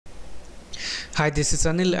Hi, this is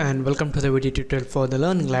Anil and welcome to the video tutorial for the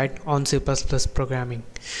Learning Light on C++ programming.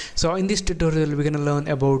 So in this tutorial we're going to learn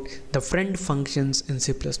about the friend functions in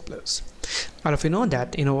C++. All of you know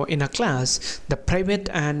that in a class the private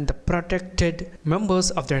and the protected members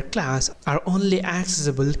of that class are only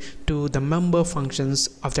accessible to the member functions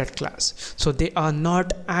of that class. So they are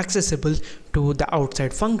not accessible to the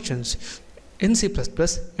outside functions. In C++,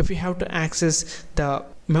 if we have to access the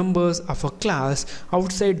members of a class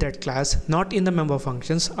outside that class, not in the member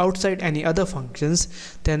functions, outside any other functions,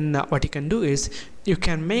 then what you can do is you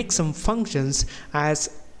can make some functions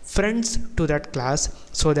as friends to that class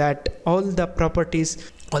so that all the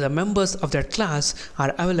properties or the members of that class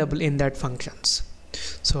are available in that functions.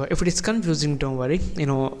 So if it is confusing, don't worry,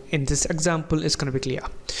 in this example it's going to be clear.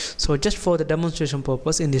 So just for the demonstration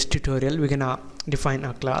purpose, in this tutorial we're gonna define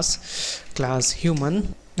a class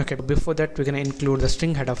human. Okay, before that we're gonna include the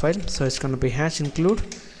string header file, so it's gonna be hash include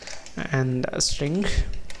and a string.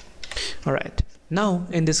 All right, now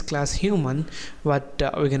in this class human, what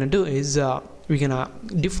we're gonna do is we're gonna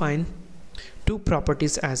define two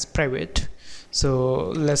properties as private.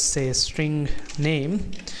 So let's say string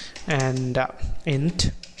name and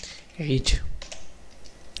int age.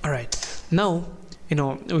 All right, now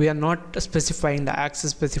we are not specifying the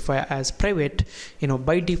access specifier as private.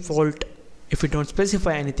 By default, if we don't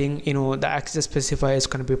specify anything, the access specifier is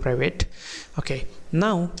going to be private. Okay,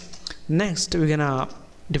 now next we're gonna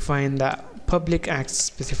define the public access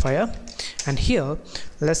specifier, and here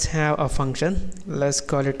let's have a function. Let's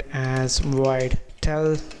call it as void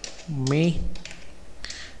tell me,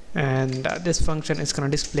 and this function is going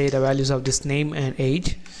to display the values of this name and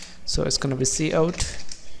age. So it's going to be cout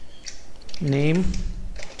name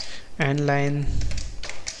and line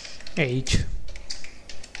age.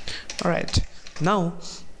 All right, now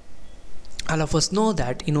all of us know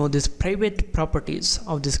that these private properties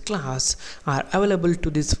of this class are available to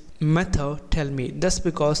this method tell me. That's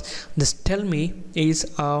because this tell me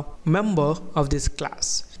is a member of this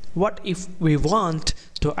class. What if we want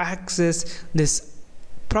to access this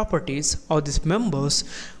properties or these members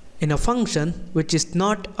in a function which is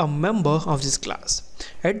not a member of this class?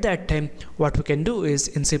 At that time, what we can do is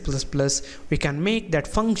in C++ we can make that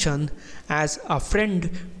function as a friend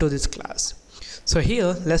to this class. So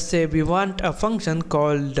here let's say we want a function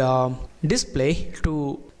called display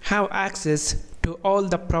to have access to all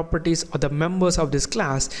the properties or the members of this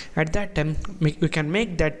class. At that time we can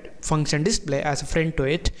make that function display as a friend to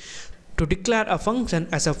it. To declare a function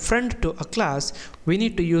as a friend to a class, we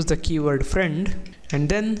need to use the keyword friend, and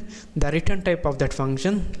then the return type of that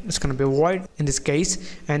function is going to be void in this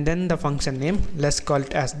case, and then the function name, let's call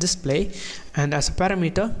it as display, and as a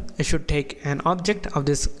parameter it should take an object of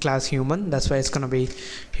this class human. That's why it's going to be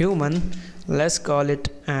human. Let's call it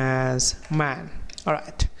as man. All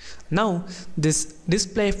right, now this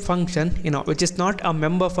display function, which is not a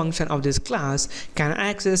member function of this class, can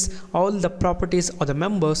access all the properties or the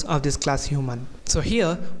members of this class human. So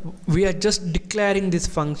here we are just declaring this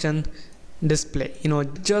function display,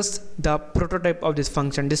 just the prototype of this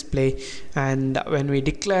function display, and when we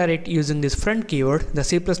declare it using this friend keyword, the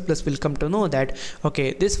C++ will come to know that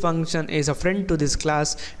okay, this function is a friend to this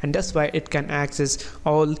class, and that's why it can access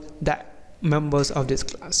all the members of this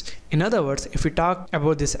class. In other words, if we talk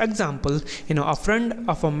about this example, a friend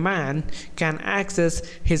of a man can access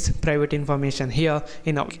his private information. Here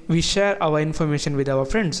we share our information with our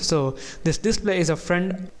friends, so this display is a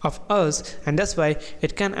friend of us, and that's why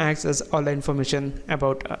it can access all the information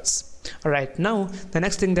about us. All right, now the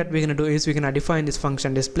next thing that we're going to do is we're going to define this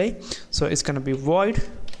function display. So it's going to be void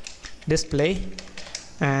display,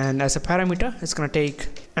 and as a parameter it's going to take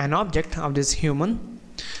an object of this human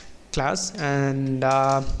class, and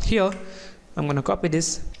here I'm going to copy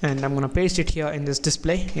this and I'm going to paste it here in this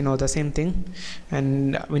display, the same thing,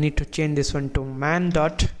 and we need to change this one to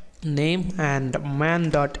man.name and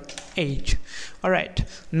man.age. all right,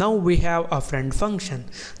 now we have a friend function.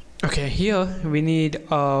 Okay, here we need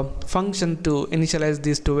a function to initialize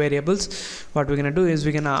these two variables. What we're going to do is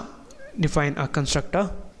we're going to define a constructor.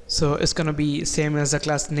 So it's going to be same as the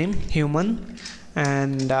class name human,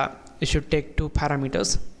 and it should take two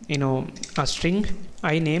parameters, a string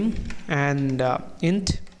I name and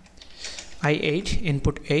int I age,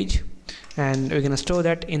 input age, and we're gonna store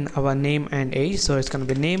that in our name and age. So it's gonna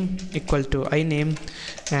be name equal to I name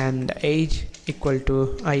and age equal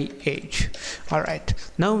to I age. All right,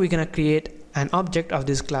 now we're gonna create an object of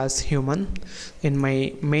this class human in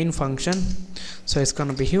my main function. So it's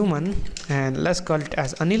gonna be human, and let's call it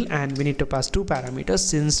as Anil, and we need to pass two parameters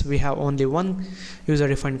since we have only one user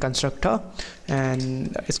defined constructor,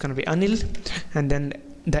 and it's gonna be Anil, and then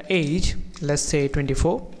the age, let's say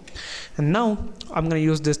 24, And now I'm going to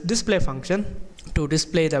use this display function to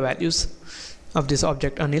display the values of this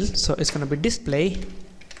object Anil. So it's going to be display,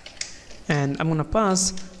 and I'm going to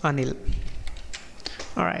pass Anil.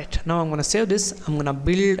 Alright, now I'm going to save this. I'm going to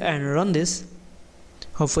build and run this.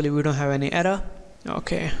 Hopefully we don't have any error.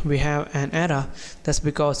 Okay, we have an error. That's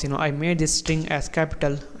because I made this string as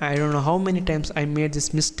capital. I don't know how many times I made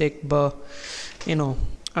this mistake, but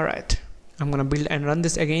alright, I'm gonna build and run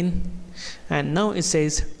this again, and now it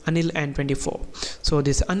says Anil and 24. So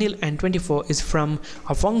this Anil and 24 is from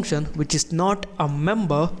a function which is not a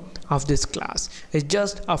member of this class. It's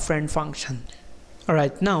just a friend function.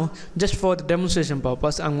 Alright, now just for the demonstration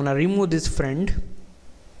purpose, I'm gonna remove this friend,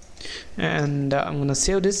 and I'm gonna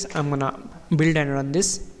save this. I'm gonna build and run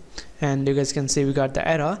this, and you guys can see we got the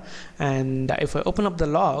error. And if I open up the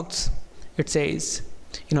logs, it says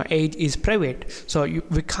age is private, so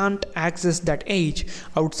we can't access that age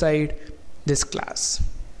outside this class.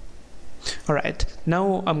 Alright,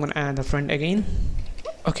 now I'm gonna add a friend again.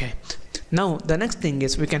 Okay, now the next thing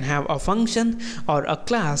is we can have a function or a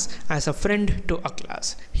class as a friend to a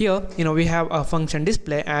class. Here we have a function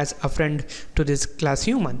display as a friend to this class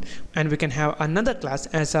human, and we can have another class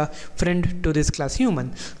as a friend to this class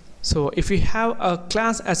human. So if we have a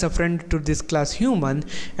class as a friend to this class human,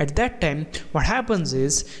 at that time what happens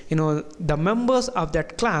is the members of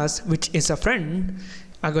that class which is a friend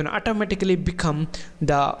are going to automatically become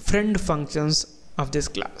the friend functions of this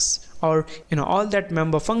class, or all that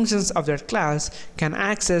member functions of that class can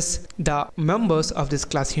access the members of this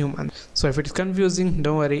class human. So if it is confusing,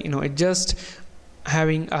 don't worry, it's just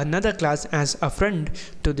having another class as a friend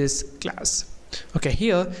to this class. Okay,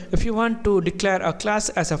 here if you want to declare a class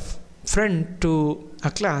as a friend to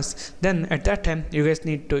a class, then at that time you guys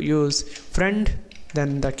need to use friend,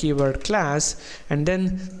 then the keyword class, and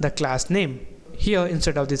then the class name. Here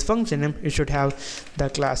instead of this function name, you should have the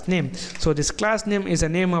class name. So this class name is a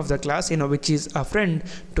name of the class which is a friend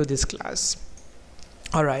to this class.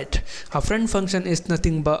 Alright, a friend function is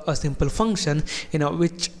nothing but a simple function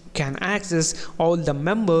which can access all the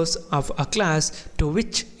members of a class to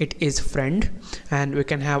which it is friend, and we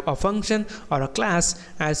can have a function or a class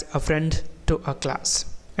as a friend to a class.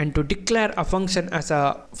 And to declare a function as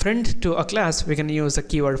a friend to a class, we can use the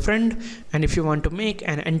keyword friend. And if you want to make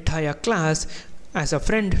an entire class as a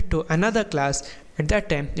friend to another class, at that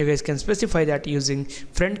time you guys can specify that using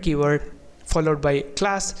friend keyword followed by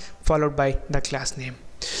class followed by the class name.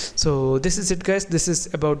 So this is it, guys. This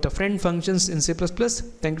is about the friend functions in C++.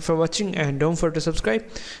 Thank you for watching, and don't forget to subscribe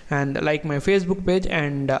and like my Facebook page,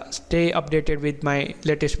 and stay updated with my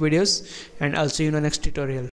latest videos, and I'll see you in the next tutorial.